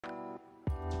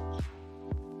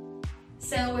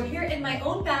So we're here in my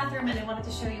own bathroom and I wanted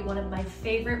to show you one of my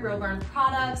favorite Roburn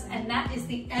products, and that is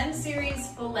the M Series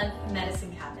full-length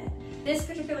medicine cabinet. This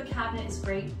particular cabinet is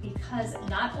great because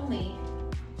not only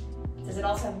does it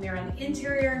also have a mirror on the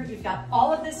interior, you've got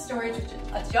all of this storage,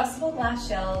 adjustable glass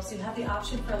shelves, you have the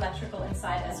option for electrical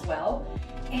inside as well,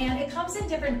 and it comes in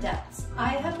different depths. I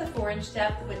have the 4-inch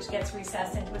depth, which gets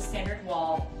recessed into a standard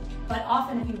wall, but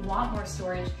often if you want more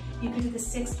storage, you could do the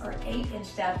 6 or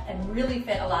 8-inch depth and really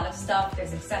fit a lot of stuff.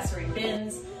 There's accessory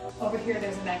bins. Over here,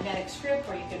 there's a magnetic strip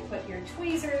where you could put your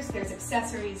tweezers. There's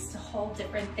accessories to hold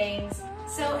different things.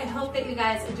 So I hope that you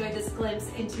guys enjoyed this glimpse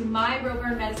into my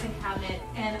Roburn medicine cabinet.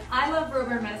 And I love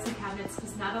Roburn medicine cabinets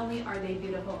because not only are they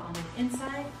beautiful on the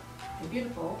inside, they're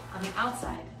beautiful on the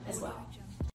outside as well.